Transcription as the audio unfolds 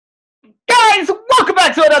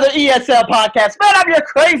back to another ESL podcast. Man, I'm your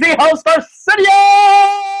crazy host, Arsenio,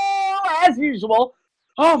 as usual.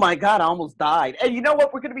 Oh my God, I almost died. And you know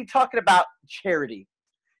what? We're going to be talking about charity.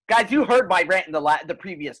 Guys, you heard my rant in the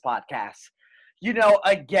previous podcast. You know,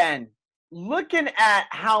 again, looking at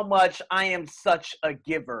how much I am such a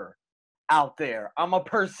giver out there. I'm a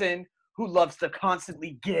person who loves to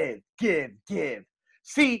constantly give.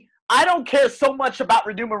 See, I don't care so much about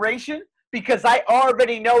remuneration because I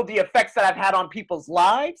already know the effects that I've had on people's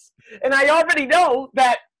lives, and I already know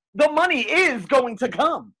that the money is going to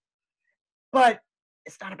come. But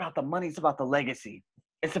it's not about the money, it's about the legacy.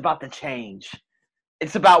 It's about the change.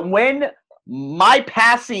 It's about when my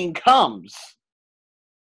passing comes,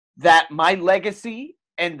 that my legacy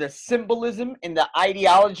and the symbolism and the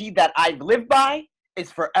ideology that I've lived by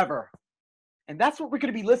is forever. And that's what we're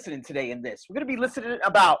going to be listening today in this. We're going to be listening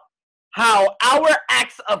about how our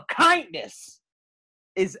acts of kindness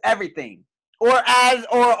is everything. Or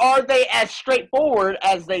are they as straightforward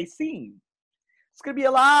as they seem? It's going to be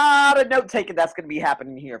a lot of note-taking that's going to be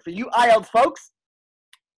happening here. For you IELTS folks,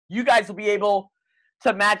 you guys will be able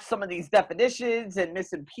to match some of these definitions and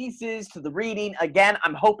missing pieces to the reading. Again,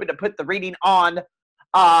 I'm hoping to put the reading on,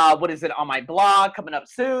 on my blog coming up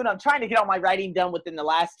soon. I'm trying to get all my writing done within the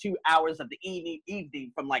last 2 hours of the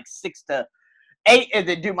evening from like 6 to 8 and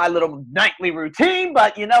then do my little nightly routine.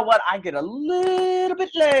 But you know what? I get a little bit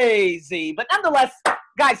lazy. But nonetheless,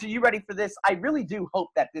 guys, are you ready for this? I really do hope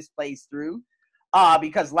that this plays through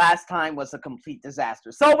because last time was a complete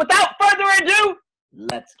disaster. So without further ado,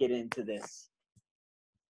 let's get into this.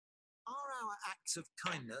 Are our acts of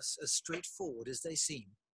kindness as straightforward as they seem?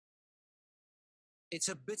 It's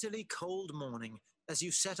a bitterly cold morning as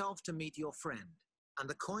you set off to meet your friend, and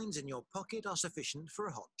the coins in your pocket are sufficient for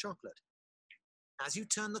a hot chocolate. As you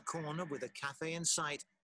turn the corner with a cafe in sight,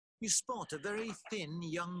 you spot a very thin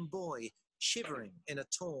young boy shivering in a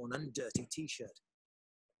torn and dirty t-shirt.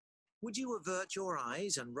 Would you avert your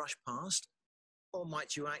eyes and rush past? Or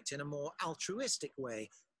might you act in a more altruistic way,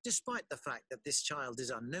 despite the fact that this child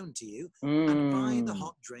is unknown to you, and buy the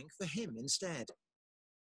hot drink for him instead?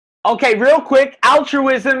 Okay, real quick,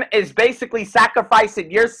 altruism is basically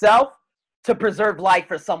sacrificing yourself to preserve life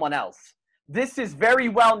for someone else. This is very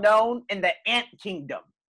well known in the ant kingdom.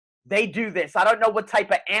 They do this. I don't know what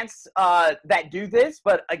type of ants that do this,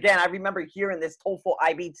 but again, I remember hearing this TOEFL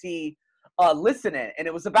IBT listening, and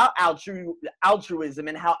it was about altruism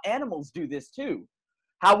and how animals do this too.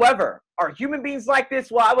 However, are human beings like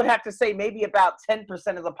this? Well, I would have to say maybe about 10%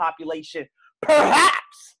 of the population,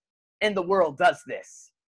 perhaps, in the world does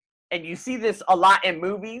this. And you see this a lot in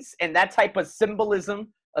movies, and that type of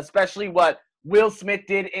symbolism, especially what Will Smith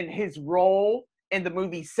did in his role in the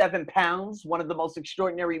movie 7 Pounds, one of the most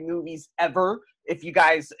extraordinary movies ever. If you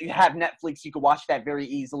guys have Netflix, you can watch that very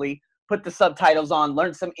easily. Put the subtitles on,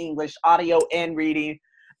 learn some English, audio and reading.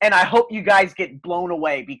 And I hope you guys get blown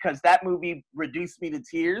away because that movie reduced me to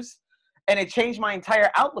tears and it changed my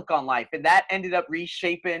entire outlook on life. And that ended up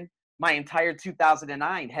reshaping my entire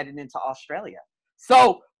 2009 heading into Australia.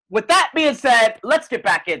 So with that being said, let's get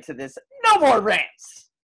back into this. No more rants.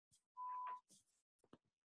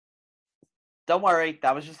 Don't worry,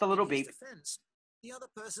 that was just a little beep. Defense, the other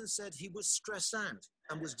person said he was stressed out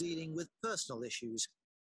and was dealing with personal issues.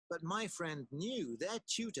 But my friend knew their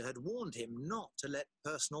tutor had warned him not to let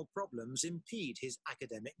personal problems impede his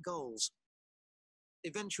academic goals.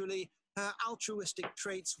 Eventually, her altruistic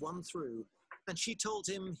traits won through, and she told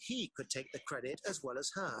him he could take the credit as well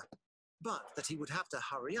as her, but that he would have to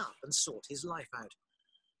hurry up and sort his life out.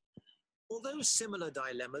 Although similar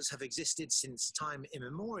dilemmas have existed since time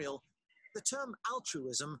immemorial, the term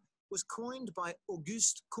altruism was coined by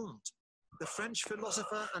Auguste Comte, the French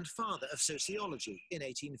philosopher and father of sociology, in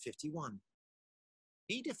 1851.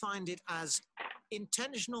 He defined it as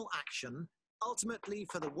intentional action, ultimately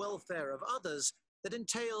for the welfare of others, that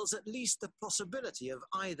entails at least the possibility of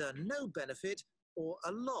either no benefit or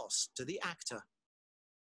a loss to the actor.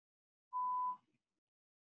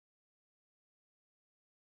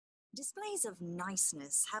 Displays of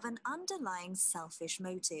niceness have an underlying selfish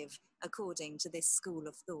motive, according to this school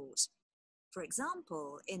of thought. For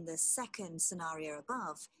example, in the second scenario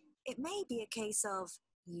above, it may be a case of,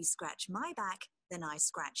 you scratch my back, then I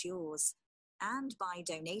scratch yours. And by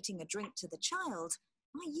donating a drink to the child,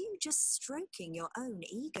 are you just stroking your own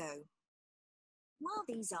ego? While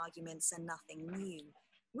these arguments are nothing new,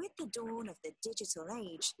 with the dawn of the digital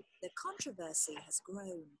age, the controversy has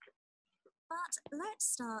grown. But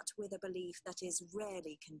let's start with a belief that is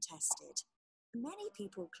rarely contested. Many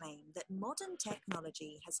people claim that modern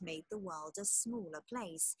technology has made the world a smaller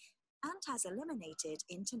place and has eliminated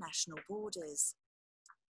international borders.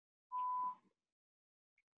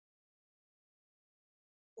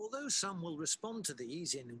 Although some will respond to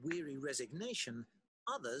these in weary resignation,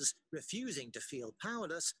 others, refusing to feel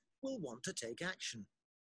powerless, will want to take action.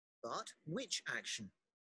 But which action?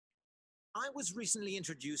 I was recently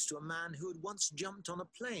introduced to a man who had once jumped on a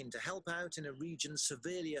plane to help out in a region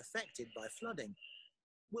severely affected by flooding.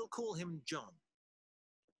 We'll call him John.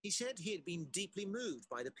 He said he had been deeply moved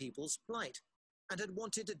by the people's plight and had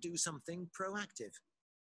wanted to do something proactive.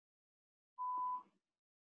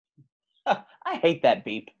 I hate that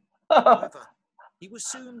beep. However, he was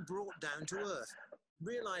soon brought down to earth,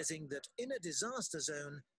 realizing that in a disaster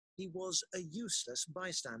zone, he was a useless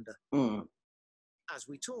bystander. As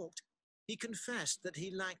we talked, he confessed that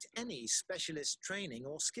he lacked any specialist training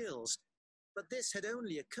or skills, but this had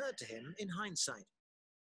only occurred to him in hindsight.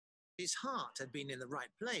 His heart had been in the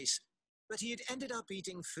right place, but he had ended up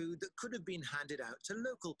eating food that could have been handed out to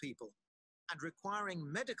local people and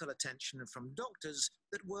requiring medical attention from doctors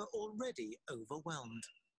that were already overwhelmed.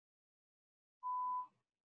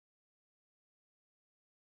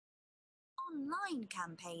 Online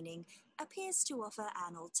campaigning appears to offer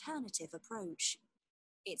an alternative approach.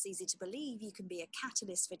 It's easy to believe you can be a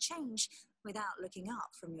catalyst for change without looking up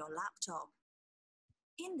from your laptop.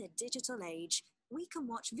 In the digital age, we can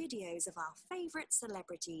watch videos of our favorite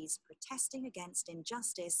celebrities protesting against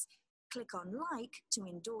injustice, click on like to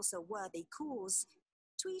endorse a worthy cause,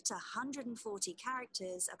 tweet 140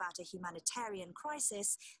 characters about a humanitarian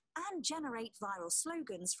crisis, and generate viral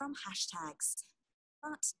slogans from hashtags.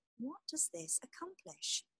 But what does this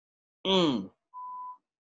accomplish?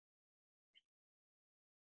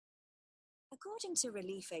 According to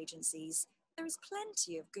relief agencies, there is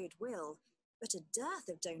plenty of goodwill, but a dearth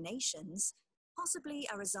of donations, possibly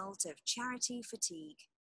a result of charity fatigue.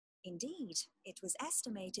 Indeed, it was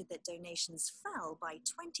estimated that donations fell by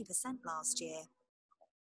 20% last year.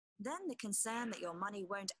 Then the concern that your money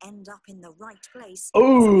won't end up in the right place is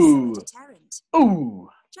also a deterrent.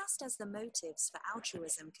 Just as the motives for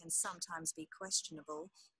altruism can sometimes be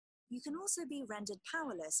questionable, you can also be rendered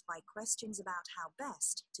powerless by questions about how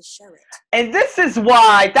best to show it. And this is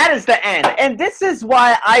why, that is the end. And this is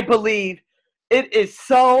why I believe it is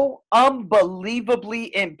so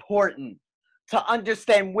unbelievably important to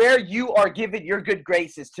understand where you are giving your good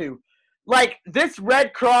graces to. Like this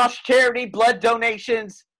Red Cross charity blood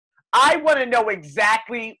donations, I want to know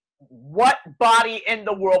exactly what body in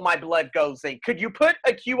the world my blood goes in. Could you put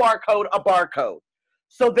a QR code, a barcode?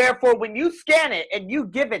 So therefore, when you scan it and you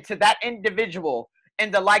give it to that individual in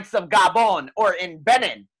the likes of Gabon or in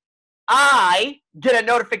Benin, I get a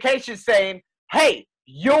notification saying, hey,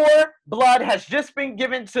 your blood has just been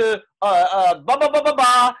given to of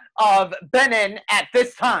Benin at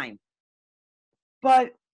this time.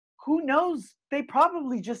 But who knows? They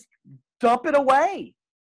probably just dump it away.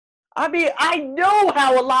 I mean, I know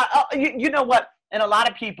how a lot, you know what? And a lot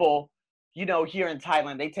of people, you know, here in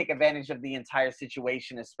Thailand, they take advantage of the entire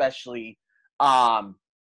situation, especially,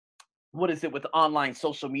 what is it with online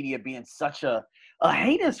social media being such a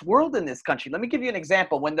heinous world in this country. Let me give you an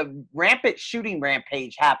example. When the rampant shooting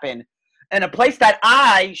rampage happened in a place that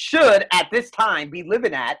I should, at this time, be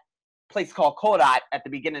living at, a place called Korat at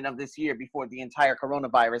the beginning of this year before the entire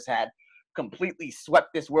coronavirus had completely swept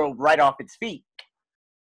this world right off its feet.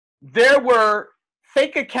 There were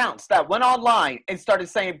fake accounts that went online and started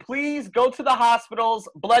saying, please go to the hospitals,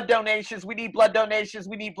 blood donations, we need blood donations,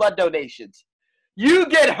 we need blood donations. You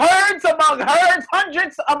get herds among herds,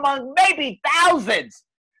 hundreds among maybe thousands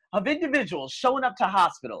of individuals showing up to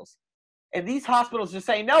hospitals. And these hospitals are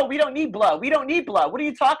saying, no, we don't need blood. We don't need blood. What are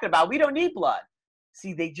you talking about? We don't need blood.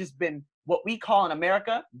 See, they just been what we call in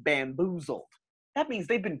America bamboozled. That means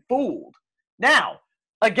they've been fooled. Now,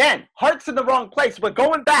 again, heart's in the wrong place. We're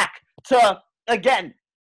going back to, again,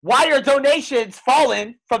 why are donations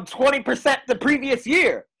falling from 20% the previous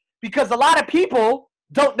year? Because a lot of people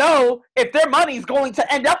don't know if their money is going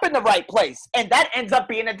to end up in the right place. And that ends up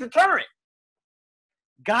being a deterrent.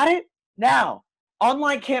 Got it? Now,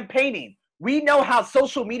 online campaigning. We know how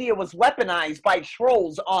social media was weaponized by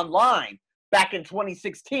trolls online back in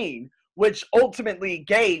 2016, which ultimately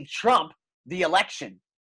gave Trump the election,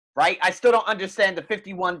 right? I still don't understand the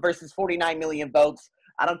 51 versus 49 million votes.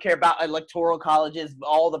 I don't care about electoral colleges,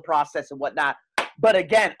 all the process and whatnot. But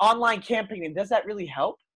again, online campaigning, does that really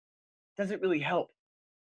help? Does it really help?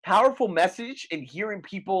 Powerful message and hearing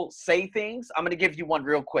people say things. I'm going to give you one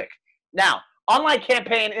real quick. Now, online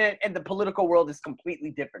campaign in the political world is completely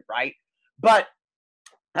different, right? But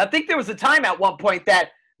I think there was a time at one point that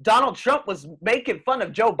Donald Trump was making fun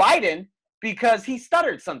of Joe Biden because he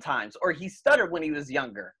stuttered sometimes, or he stuttered when he was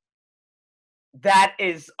younger. That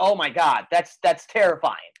is, oh my God, that's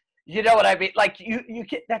terrifying. You know what I mean? Like you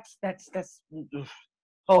can, that's.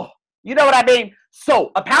 Oh, you know what I mean?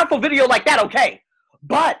 So a powerful video like that, okay.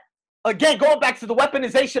 But again, going back to the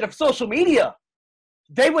weaponization of social media,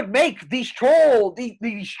 they would make these trolls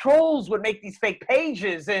would make these fake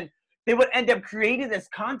pages, and they would end up creating this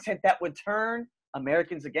content that would turn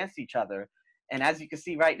Americans against each other. And as you can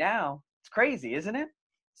see right now, it's crazy, isn't it?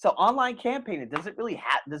 So online campaigning, does it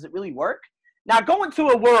really work? Now going to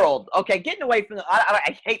a world, okay, getting away from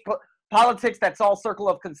I hate politics. That's all circle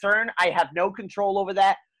of concern. I have no control over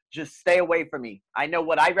that. Just stay away from me. I know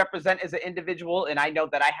what I represent as an individual, and I know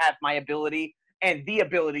that I have my ability and the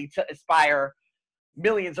ability to inspire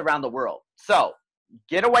millions around the world. So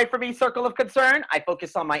get away from me, circle of concern. I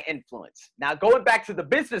focus on my influence. Now, going back to the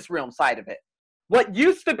business realm side of it, what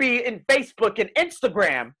used to be in Facebook and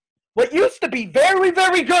Instagram, what used to be very,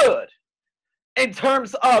 very good in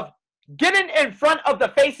terms of getting in front of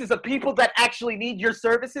the faces of people that actually need your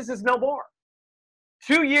services is no more.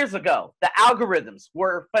 2 years ago, the algorithms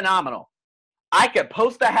were phenomenal. I could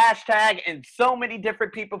post a hashtag and so many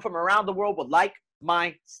different people from around the world would like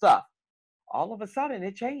my stuff. All of a sudden,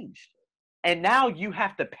 it changed. And now you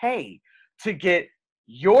have to pay to get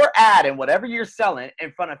your ad and whatever you're selling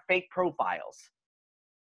in front of fake profiles.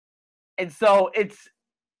 And so it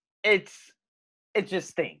just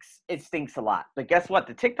stinks. It stinks a lot. But guess what?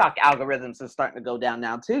 The TikTok algorithms are starting to go down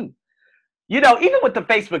now too. You know, even with the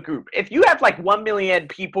Facebook group, if you have like 1 million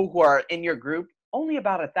people who are in your group, only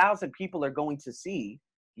about 1,000 people are going to see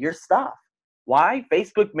your stuff. Why?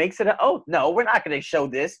 Facebook makes it oh, no, we're not going to show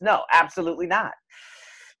this. No, absolutely not.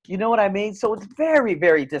 You know what I mean? So it's very,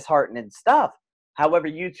 very disheartening stuff. However,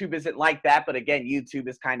 YouTube isn't like that. But again, YouTube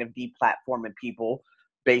is kind of deplatforming people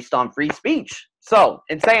based on free speech. So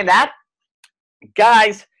in saying that,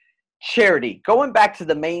 guys, charity. Going back to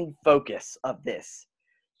the main focus of this.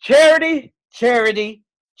 Charity, charity,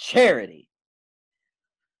 charity.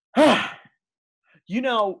 You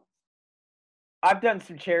know, I've done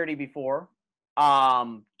some charity before.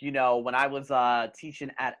 You know, when I was teaching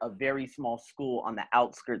at a very small school on the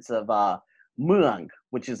outskirts of Muang,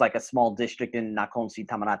 which is like a small district in Nakhon Si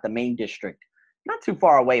Thammarat, the main district. Not too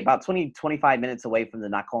far away, about 25 minutes away from the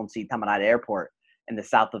Nakhon Si Thammarat airport in the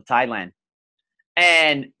south of Thailand.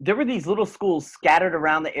 And there were these little schools scattered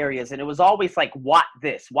around the areas, and it was always like, Wat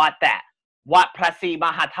this, Wat that, Wat Prasi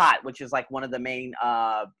Mahatat, which is like one of the main,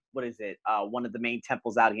 one of the main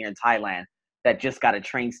temples out here in Thailand that just got a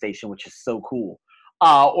train station, which is so cool.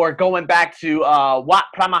 Or going back to Wat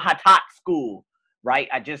Pramahatat School, right?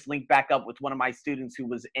 I just linked back up with one of my students who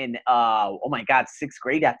was in, 6th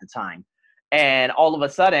grade at the time. And all of a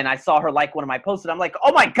sudden, I saw her like one of my posts, and I'm like,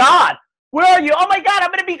 oh my God, where are you? Oh my God, I'm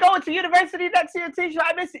going to be going to university next year, teacher.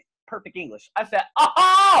 I miss it. Perfect English. I said,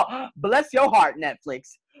 oh, bless your heart, Netflix.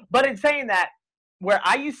 But in saying that, where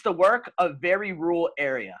I used to work, a very rural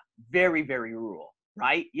area, very, very rural,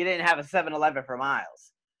 right? You didn't have a 7-Eleven for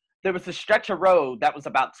miles. There was a stretch of road that was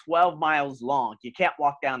about 12 miles long. You can't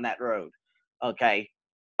walk down that road, okay?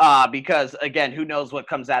 Because, again, who knows what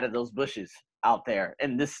comes out of those bushes out there.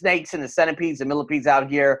 And the snakes and the centipedes and millipedes out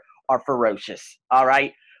here are ferocious, all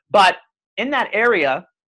right? But in that area,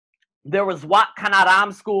 there was Wat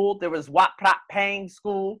Kanaram School. There was Wat Prat Pang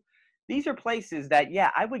School. These are places that,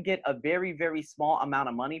 yeah, I would get a very, very small amount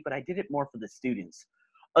of money, but I did it more for the students.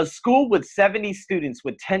 A school with 70 students,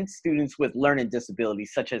 with 10 students with learning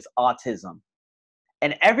disabilities, such as autism.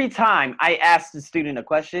 And every time I asked the student a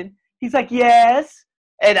question, he's like, yes.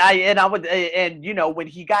 And I would, you know, when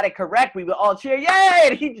he got it correct, we would all cheer, yay!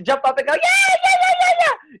 And he'd jump up and go,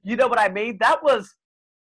 yeah. You know what I mean? That was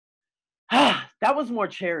more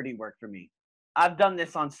charity work for me. I've done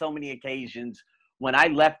this on so many occasions. When I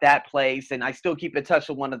left that place, and I still keep in touch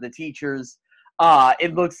with one of the teachers,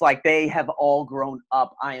 it looks like they have all grown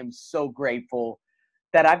up. I am so grateful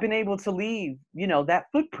that I've been able to leave, you know, that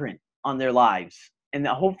footprint on their lives. And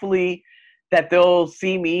that hopefully that they'll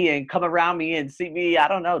see me and come around me and see me, I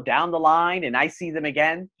don't know, down the line, and I see them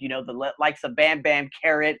again. You know, the likes of Bam Bam,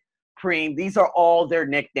 Carrot, Preem. These are all their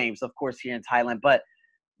nicknames, of course, here in Thailand. But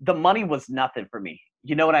the money was nothing for me.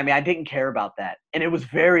 You know what I mean? I didn't care about that. And it was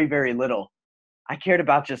very, very little. I cared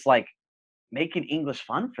about just like making English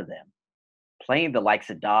fun for them, playing the likes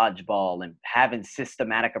of dodgeball and having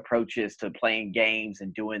systematic approaches to playing games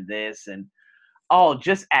and doing this and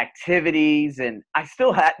just activities. And I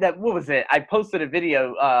still had that. What was it? I posted a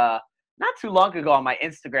video not too long ago on my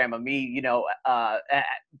Instagram of me, you know,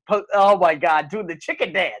 oh my God, doing the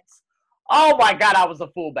chicken dance. Oh my God, I was a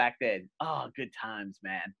fool back then. Oh, good times,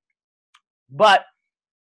 man. But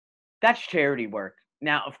that's charity work.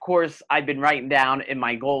 Now, of course, I've been writing down in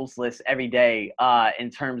my goals list every day in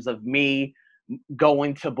terms of me,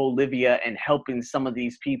 going to Bolivia and helping some of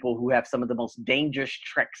these people who have some of the most dangerous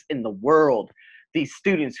treks in the world. These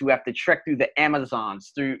students who have to trek through the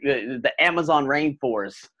Amazons, through the Amazon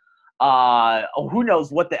rainforest. Who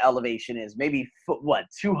knows what the elevation is? Maybe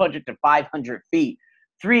 200 to 500 feet.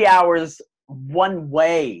 3 hours one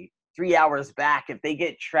way, 3 hours back. If they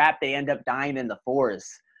get trapped, they end up dying in the forest.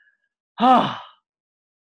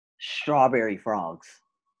 Strawberry frogs.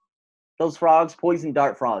 Those frogs, poison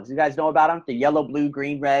dart frogs. You guys know about them? The yellow, blue,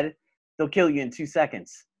 green, red. They'll kill you in 2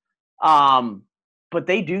 seconds. But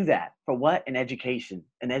they do that for what? An education.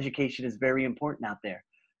 And education is very important out there.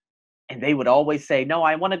 And they would always say, no,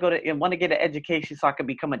 I want to get an education so I can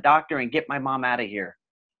become a doctor and get my mom out of here.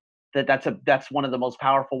 That's one of the most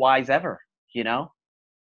powerful whys ever, you know?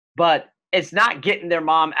 But it's not getting their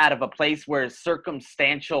mom out of a place where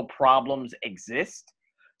circumstantial problems exist,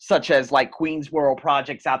 such as like Queensboro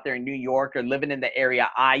projects out there in New York, or living in the area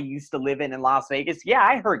I used to live in Las Vegas. Yeah,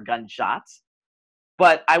 I heard gunshots,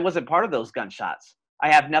 but I wasn't part of those gunshots. I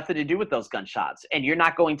have nothing to do with those gunshots, and you're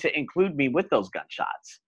not going to include me with those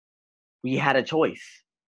gunshots. We had a choice.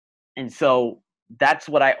 And so that's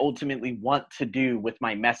what I ultimately want to do with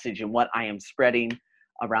my message and what I am spreading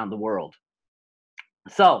around the world.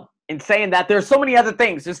 So in saying that, there's so many other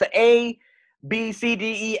things. There's the A, B, C,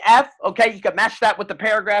 D, E, F. Okay, you can match that with the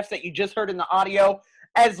paragraphs that you just heard in the audio,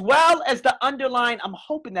 as well as the underline. I'm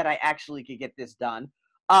hoping that I actually could get this done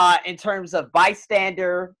in terms of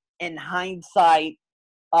bystander, in hindsight,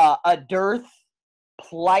 a dearth,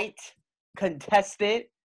 plight, contested,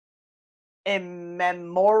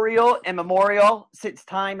 immemorial, since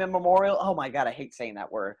time immemorial. Oh my God, I hate saying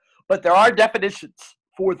that word. But there are definitions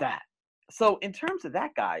for that. So in terms of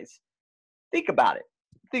that, guys, think about it.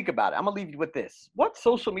 I'm going to leave you with this. What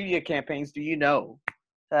social media campaigns do you know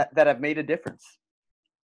that have made a difference?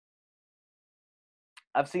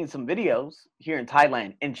 I've seen some videos here in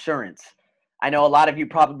Thailand, insurance. I know a lot of you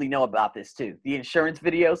probably know about this too. The insurance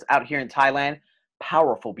videos out here in Thailand,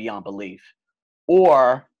 powerful beyond belief.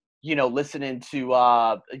 Or, listening to,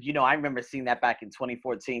 I remember seeing that back in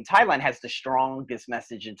 2014. Thailand has the strongest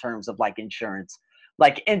message in terms of like insurance,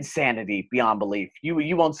 like insanity beyond belief.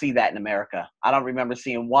 You won't see that in America. I don't remember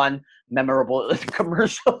seeing one memorable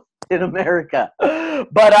commercial in America.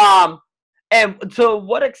 But, and to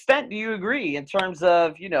what extent do you agree in terms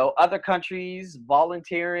of, other countries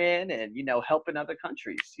volunteering and, helping other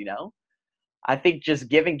countries, I think just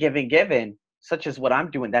giving, such as what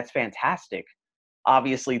I'm doing, that's fantastic.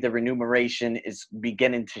 Obviously, the remuneration is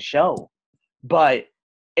beginning to show. But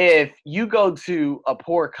if you go to a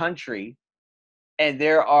poor country and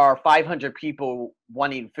there are 500 people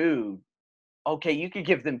wanting food, okay, you could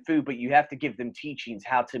give them food, but you have to give them teachings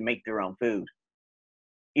how to make their own food.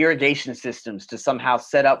 Irrigation systems to somehow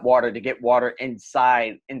set up water, to get water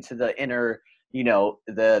inside into the inner,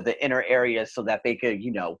 the inner areas so that they could,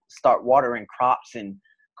 start watering crops and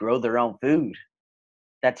grow their own food.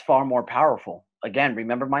 That's far more powerful. Again,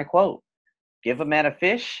 remember my quote: give a man a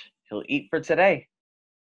fish, he'll eat for today.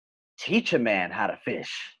 Teach a man how to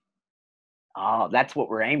fish. Oh, that's what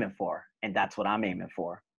we're aiming for. And that's what I'm aiming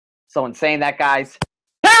for. So in saying that, guys,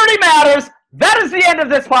 charity matters. That is the end of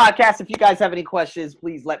this podcast. If you guys have any questions,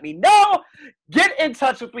 please let me know. Get in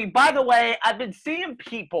touch with me. By the way, I've been seeing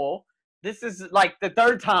people, this is like the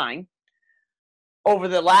third time over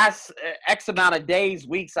the last X amount of days,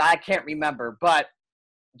 weeks, I can't remember, but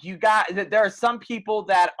there are some people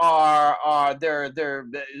that are they're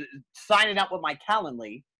signing up with my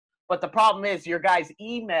Calendly, but the problem is your guys'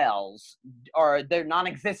 emails they're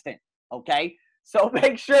non-existent. Okay, so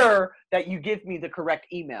make sure that you give me the correct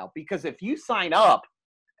email, because if you sign up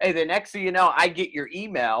and the next thing you know, I get your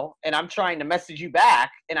email and I'm trying to message you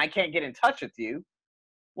back and I can't get in touch with you,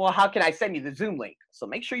 well, how can I send you the Zoom link? So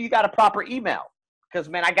make sure you got a proper email, because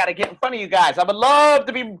man, I got to get in front of you guys. I would love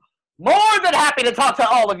to be more than happy to talk to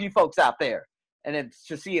all of you folks out there, and it's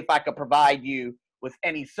to see if I could provide you with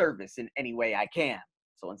any service in any way I can.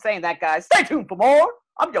 So in saying that, guys, stay tuned for more.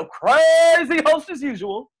 I'm your crazy host as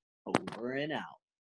usual. Over and out.